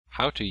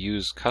How to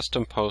use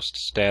custom post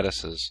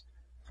statuses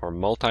for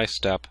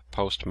multi-step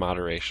post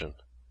moderation.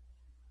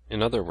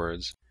 In other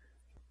words,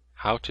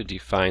 how to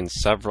define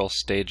several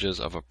stages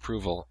of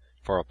approval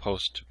for a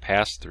post to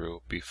pass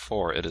through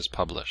before it is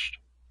published.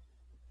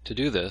 To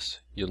do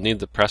this, you'll need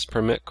the Press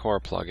Permit Core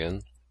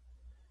plugin,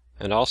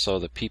 and also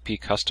the PP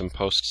Custom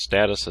Post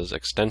Statuses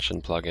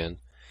extension plugin,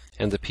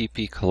 and the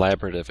PP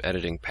Collaborative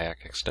Editing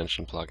Pack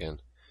extension plugin.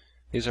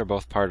 These are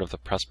both part of the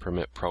Press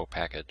Permit Pro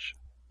package.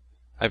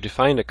 I've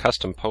defined a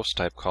custom post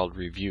type called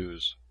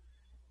reviews.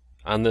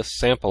 On this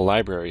sample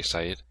library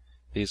site,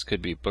 these could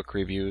be book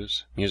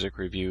reviews, music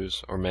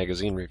reviews, or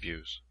magazine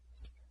reviews.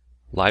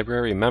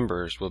 Library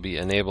members will be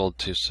enabled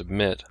to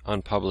submit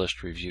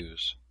unpublished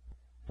reviews.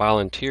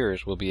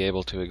 Volunteers will be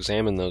able to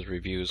examine those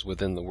reviews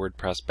within the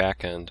WordPress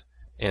backend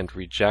and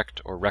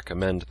reject or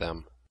recommend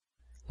them.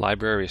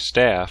 Library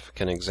staff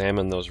can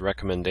examine those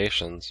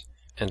recommendations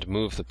and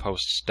move the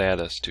post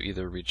status to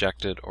either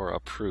rejected or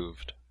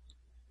approved.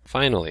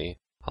 Finally,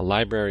 a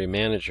library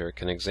manager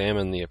can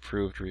examine the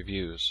approved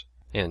reviews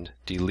and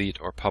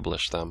delete or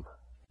publish them.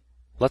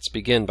 Let's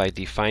begin by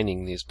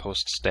defining these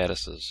post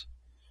statuses.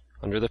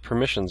 Under the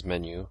Permissions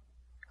menu,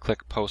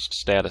 click Post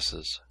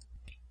Statuses.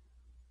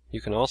 You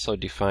can also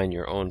define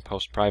your own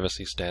post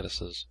privacy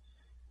statuses,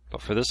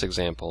 but for this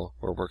example,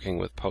 we're working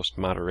with post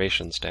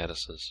moderation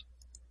statuses.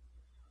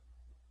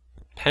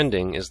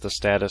 Pending is the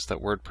status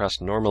that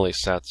WordPress normally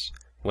sets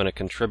when a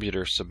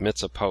contributor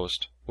submits a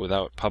post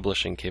without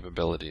publishing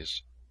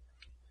capabilities.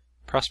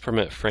 Press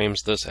Permit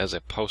frames this as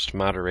a post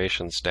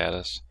moderation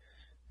status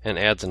and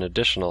adds an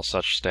additional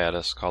such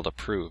status called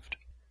approved.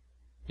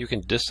 You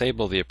can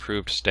disable the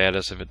approved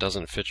status if it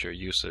doesn't fit your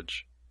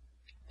usage.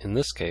 In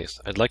this case,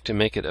 I'd like to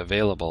make it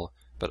available,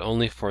 but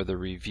only for the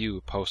review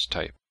post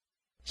type.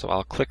 So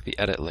I'll click the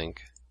Edit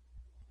link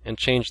and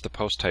change the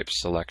post type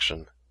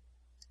selection.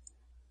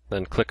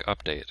 Then click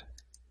Update.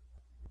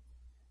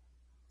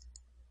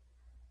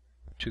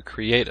 To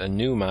create a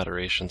new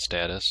moderation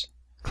status,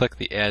 click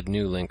the Add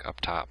New link up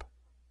top.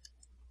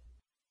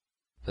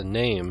 The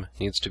name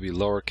needs to be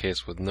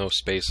lowercase with no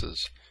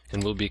spaces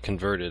and will be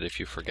converted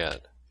if you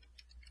forget.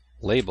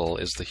 Label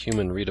is the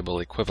human-readable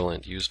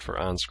equivalent used for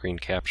on-screen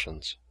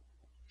captions.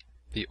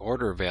 The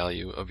order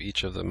value of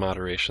each of the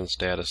moderation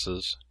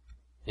statuses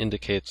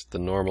indicates the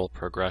normal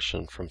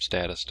progression from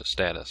status to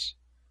status.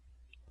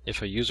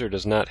 If a user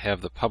does not have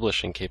the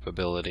publishing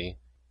capability,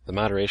 the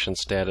moderation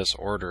status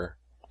order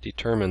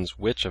determines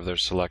which of their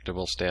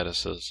selectable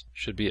statuses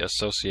should be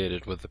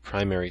associated with the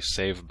primary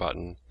Save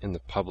button in the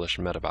Publish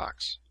meta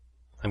box.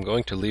 I'm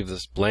going to leave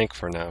this blank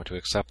for now to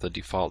accept the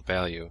default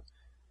value.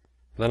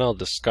 Then I'll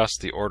discuss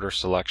the order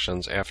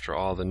selections after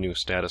all the new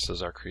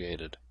statuses are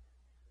created.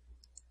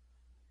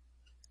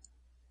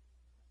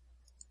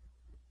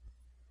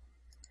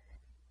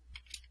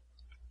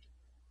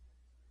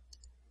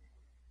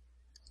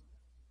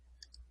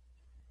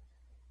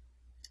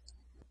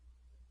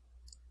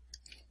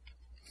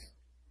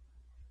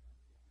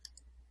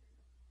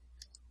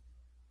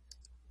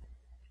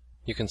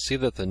 You can see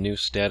that the new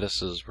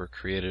statuses were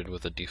created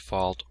with a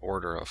default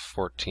order of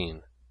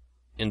 14,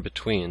 in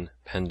between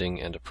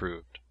pending and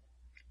approved.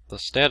 The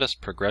status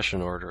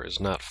progression order is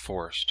not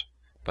forced,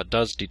 but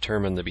does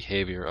determine the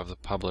behavior of the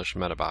Publish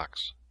meta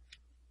box.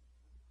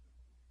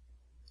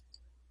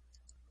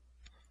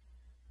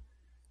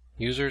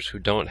 Users who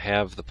don't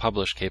have the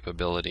Publish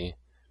capability,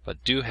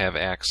 but do have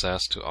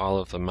access to all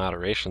of the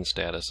moderation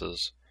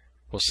statuses,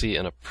 will see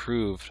an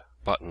Approved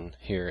button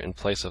here in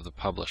place of the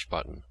Publish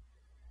button.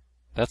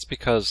 That's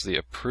because the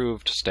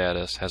approved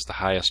status has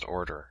the highest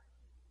order.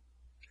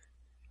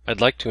 I'd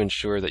like to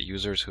ensure that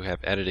users who have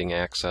editing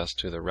access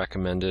to the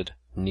recommended,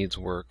 needs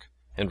work,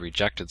 and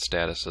rejected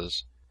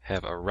statuses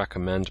have a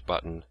recommend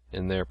button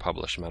in their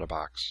Publish meta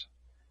box.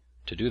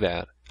 To do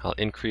that, I'll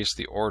increase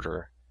the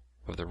order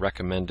of the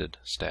recommended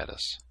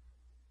status.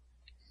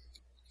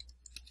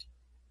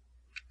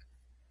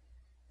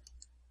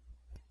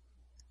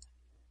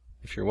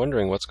 If you're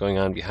wondering what's going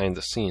on behind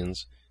the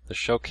scenes, the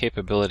Show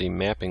Capability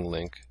Mapping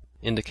link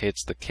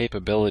indicates the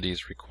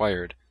capabilities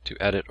required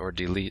to edit or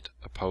delete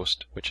a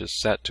post which is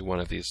set to one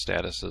of these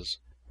statuses,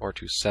 or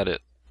to set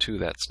it to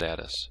that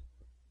status.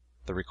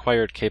 The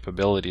required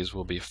capabilities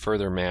will be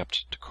further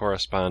mapped to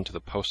correspond to the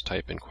post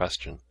type in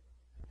question.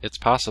 It's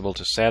possible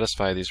to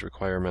satisfy these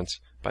requirements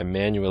by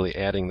manually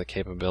adding the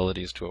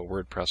capabilities to a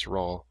WordPress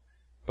role,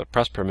 but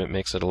Press Permit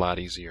makes it a lot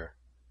easier.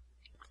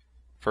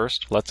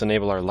 First, let's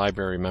enable our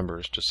library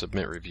members to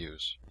submit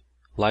reviews.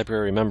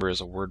 Library member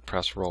is a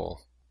WordPress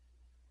role.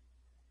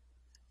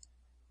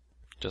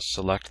 Just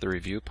select the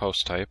review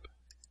post type,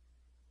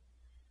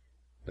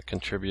 the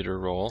contributor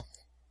role,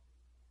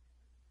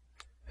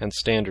 and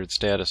standard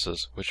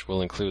statuses, which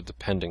will include the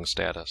pending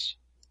status.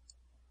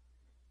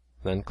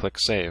 Then click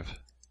Save.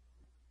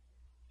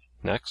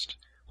 Next,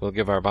 we'll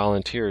give our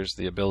volunteers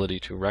the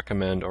ability to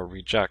recommend or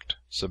reject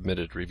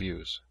submitted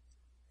reviews.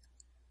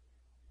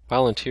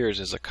 Volunteers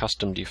is a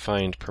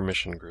custom-defined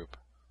permission group.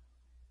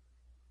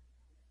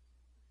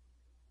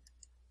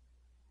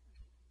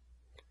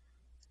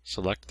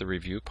 Select the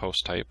review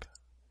post type,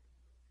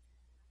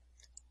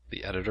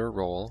 the editor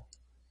role,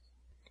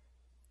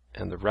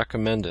 and the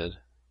recommended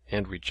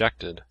and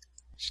rejected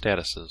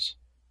statuses.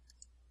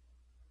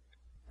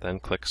 Then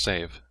click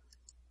Save.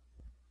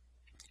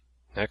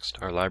 Next,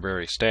 our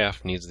library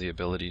staff needs the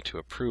ability to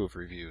approve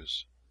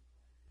reviews.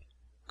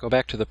 Go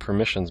back to the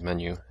Permissions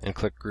menu and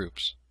click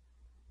Groups.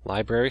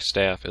 Library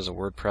staff is a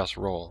WordPress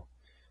role.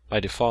 By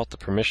default, the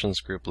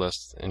permissions group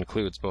list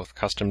includes both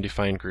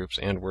custom-defined groups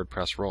and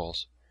WordPress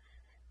roles.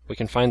 We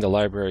can find the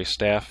library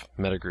staff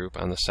metagroup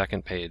on the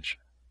second page.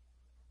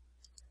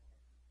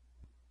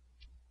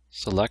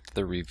 Select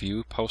the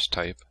review post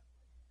type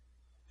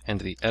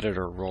and the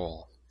editor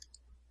role.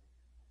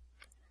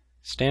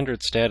 Standard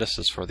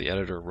statuses for the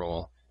editor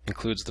role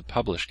includes the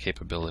publish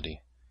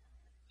capability.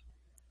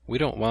 We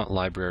don't want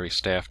library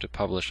staff to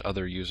publish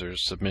other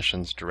users'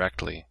 submissions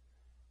directly.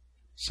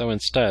 So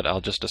instead,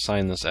 I'll just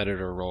assign this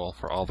editor role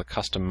for all the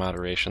custom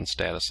moderation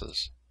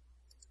statuses.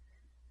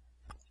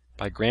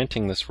 By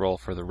granting this role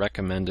for the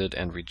recommended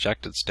and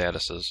rejected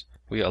statuses,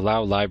 we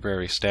allow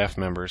library staff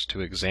members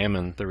to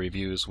examine the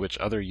reviews which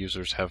other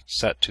users have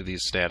set to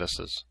these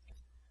statuses.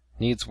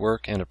 Needs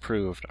work and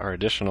approved are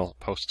additional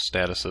post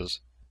statuses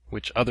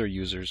which other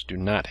users do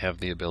not have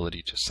the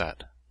ability to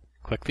set.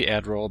 Click the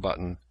Add Role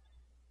button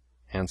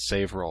and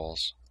save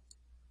roles.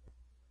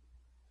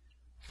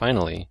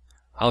 Finally,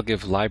 I'll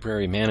give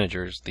library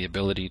managers the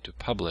ability to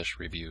publish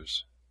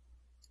reviews.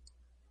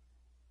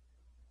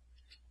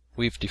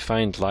 We've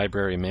defined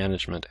library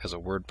management as a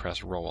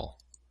WordPress role.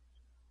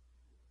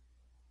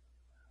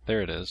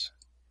 There it is.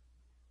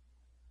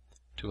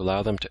 To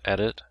allow them to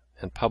edit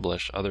and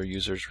publish other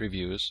users'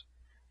 reviews,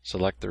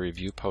 select the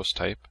review post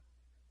type,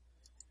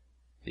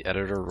 the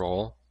editor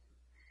role,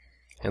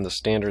 and the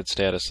standard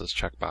statuses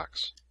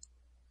checkbox.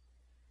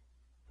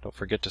 Don't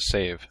forget to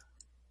save.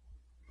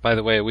 By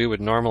the way, we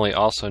would normally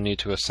also need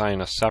to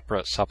assign a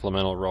separate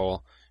supplemental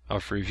role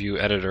of review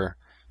editor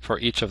for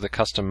each of the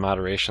custom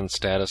moderation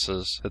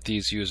statuses that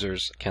these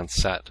users can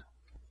set.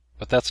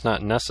 But that's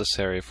not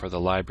necessary for the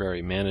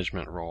library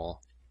management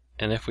role.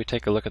 And if we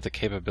take a look at the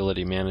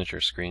Capability Manager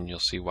screen, you'll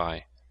see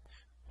why.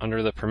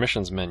 Under the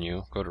Permissions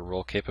menu, go to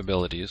Role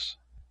Capabilities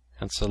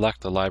and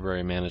select the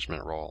Library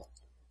Management role.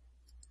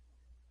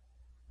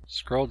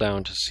 Scroll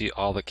down to see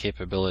all the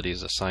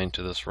capabilities assigned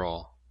to this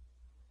role.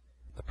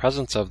 The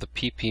presence of the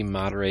PP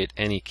Moderate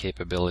Any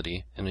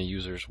capability in a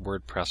user's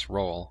WordPress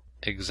role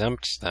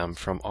exempts them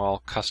from all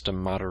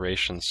custom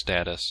moderation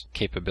status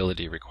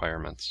capability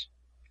requirements.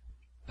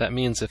 That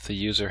means if the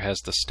user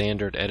has the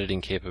standard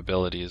editing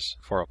capabilities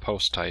for a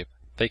post type,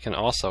 they can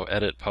also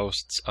edit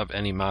posts of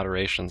any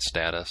moderation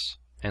status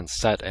and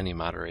set any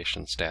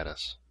moderation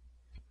status.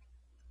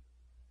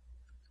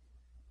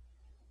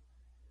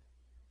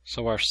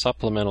 So our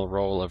supplemental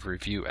role of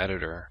review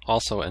editor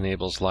also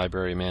enables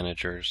library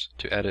managers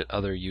to edit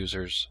other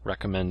users'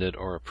 recommended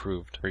or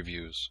approved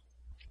reviews.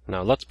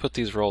 Now let's put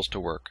these roles to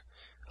work.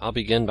 I'll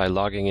begin by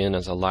logging in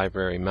as a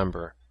library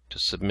member to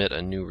submit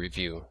a new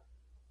review.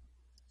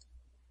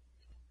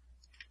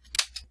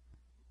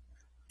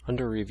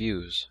 Under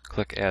Reviews,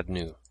 click Add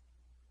New.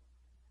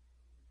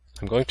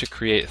 I'm going to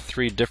create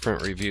 3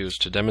 different reviews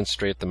to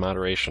demonstrate the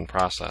moderation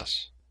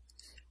process.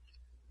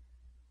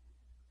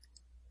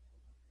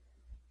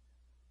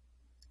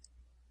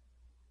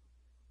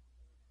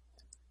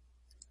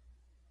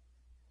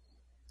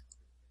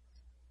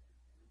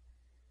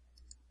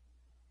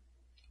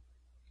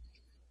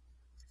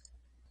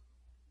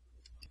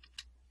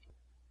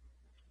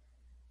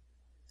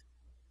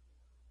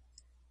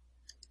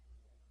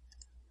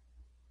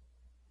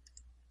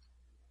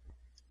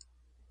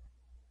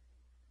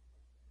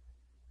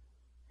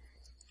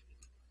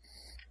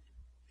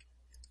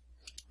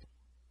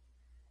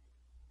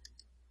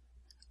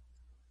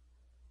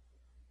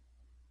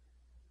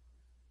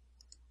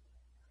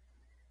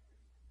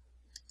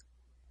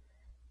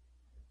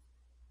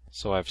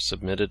 So I've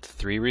submitted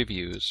 3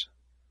 reviews,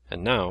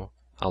 and now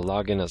I'll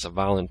log in as a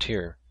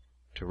volunteer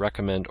to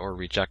recommend or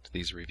reject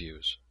these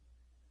reviews.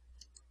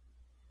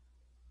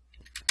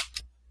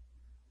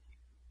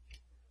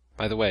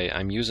 By the way,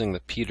 I'm using the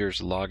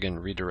Peters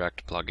Login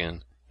Redirect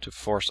plugin to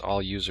force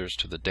all users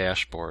to the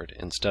dashboard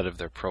instead of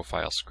their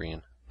profile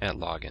screen at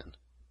login.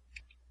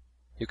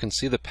 You can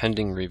see the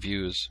pending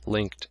reviews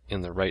linked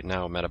in the Right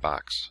Now meta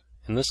box.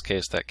 In this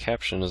case, that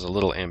caption is a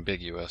little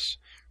ambiguous.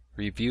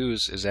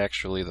 Reviews is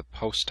actually the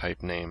post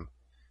type name,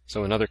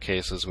 so in other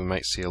cases we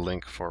might see a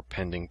link for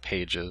pending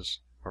pages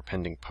or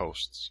pending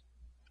posts.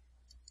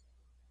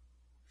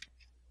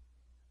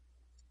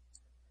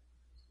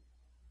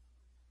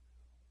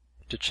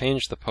 To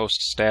change the post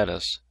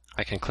status,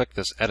 I can click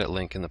this edit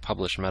link in the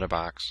Publish meta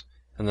box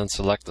and then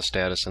select the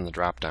status in the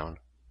drop-down.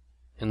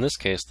 In this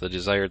case, the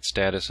desired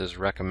status is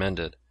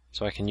recommended,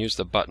 so I can use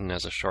the button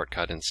as a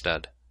shortcut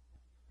instead.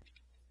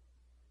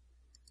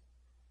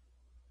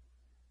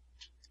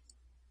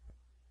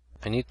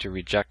 I need to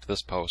reject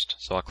this post,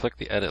 so I'll click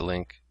the edit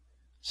link,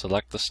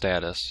 select the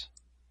status,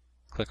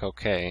 click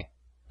OK,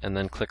 and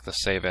then click the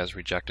Save as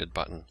Rejected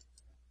button.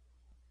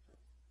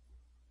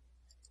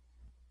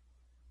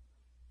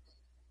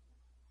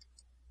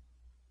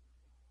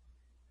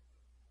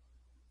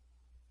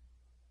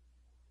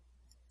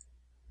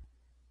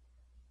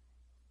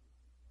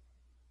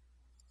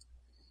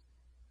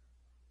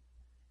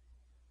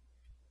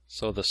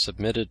 So the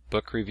submitted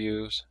book,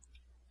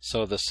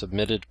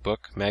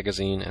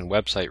 magazine, and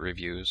website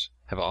reviews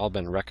have all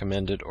been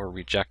recommended or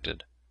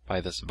rejected by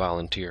this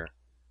volunteer.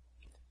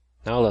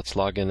 Now let's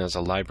log in as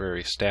a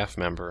library staff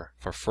member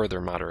for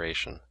further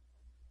moderation.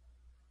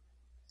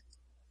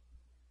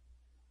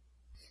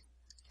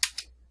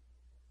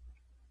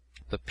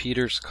 The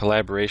Peters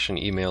Collaboration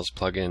Emails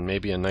plugin may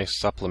be a nice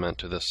supplement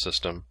to this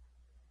system.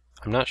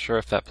 I'm not sure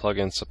if that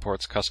plugin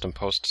supports custom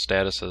post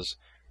statuses,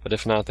 but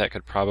if not, that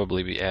could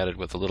probably be added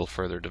with a little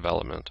further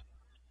development.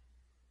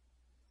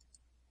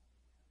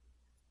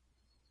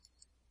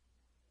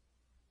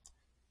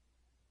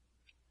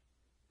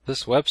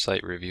 This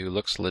website review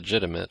looks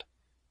legitimate,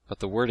 but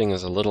the wording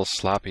is a little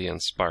sloppy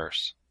and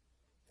sparse.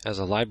 As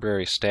a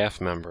library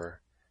staff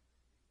member,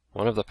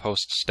 one of the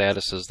post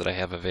statuses that I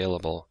have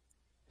available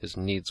is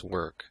needs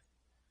work.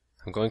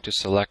 I'm going to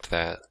select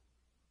that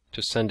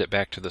to send it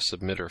back to the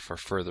submitter for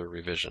further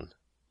revision.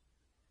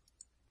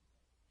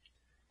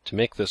 To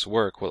make this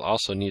work, we'll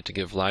also need to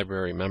give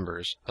library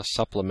members a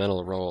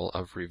supplemental role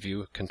of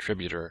review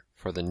contributor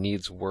for the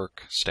needs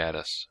work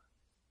status.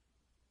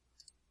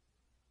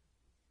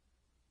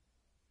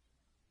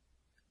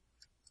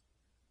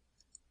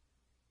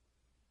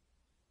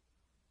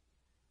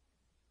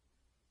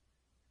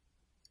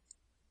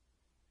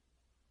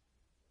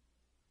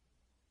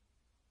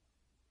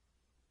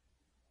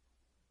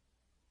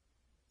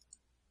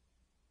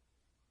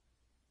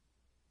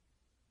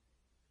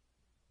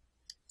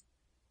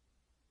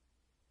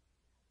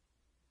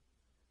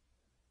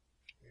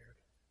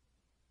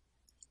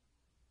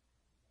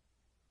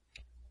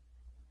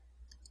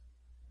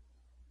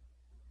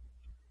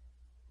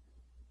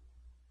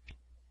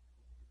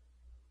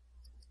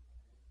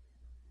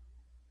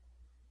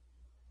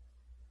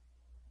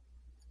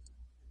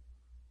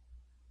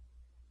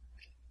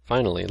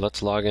 Finally,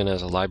 let's log in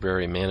as a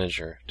library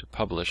manager to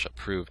publish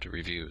approved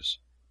reviews.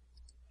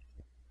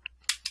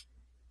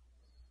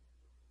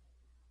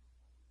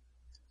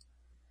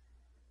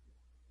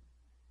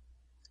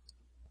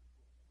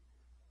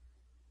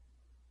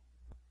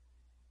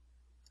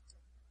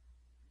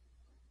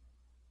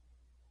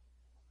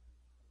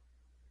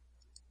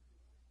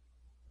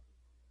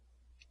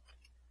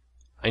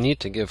 I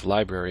need to give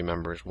library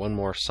members one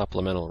more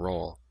supplemental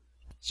role,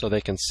 so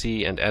they can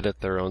see and edit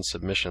their own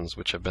submissions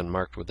which have been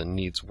marked with a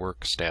needs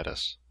work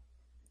status.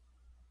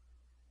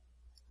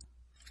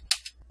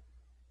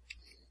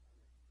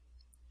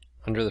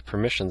 Under the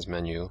Permissions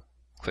menu,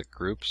 click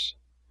Groups,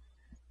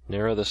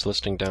 narrow this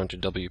listing down to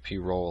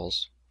WP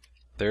roles.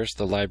 There's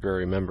the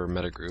library member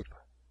metagroup,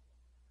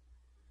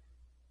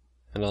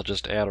 and I'll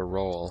just add a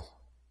role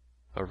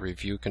of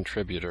review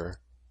contributor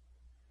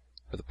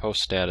for the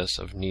post status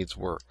of needs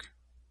work.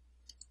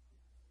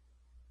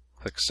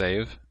 Click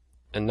Save.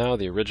 And now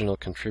the original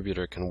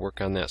contributor can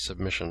work on that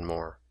submission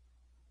more.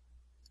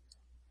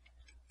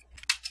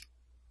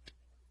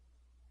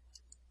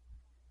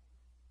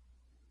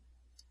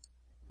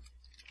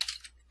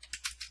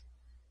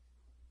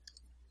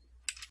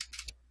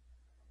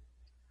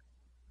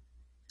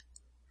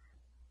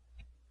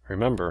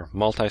 Remember,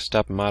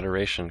 multi-step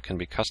moderation can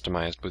be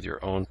customized with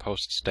your own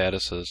post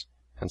statuses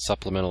and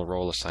supplemental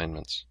role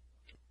assignments.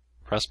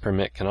 Press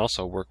Permit can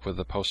also work with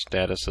the post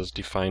statuses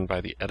defined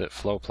by the Edit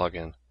Flow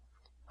plugin.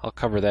 I'll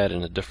cover that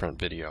in a different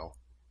video.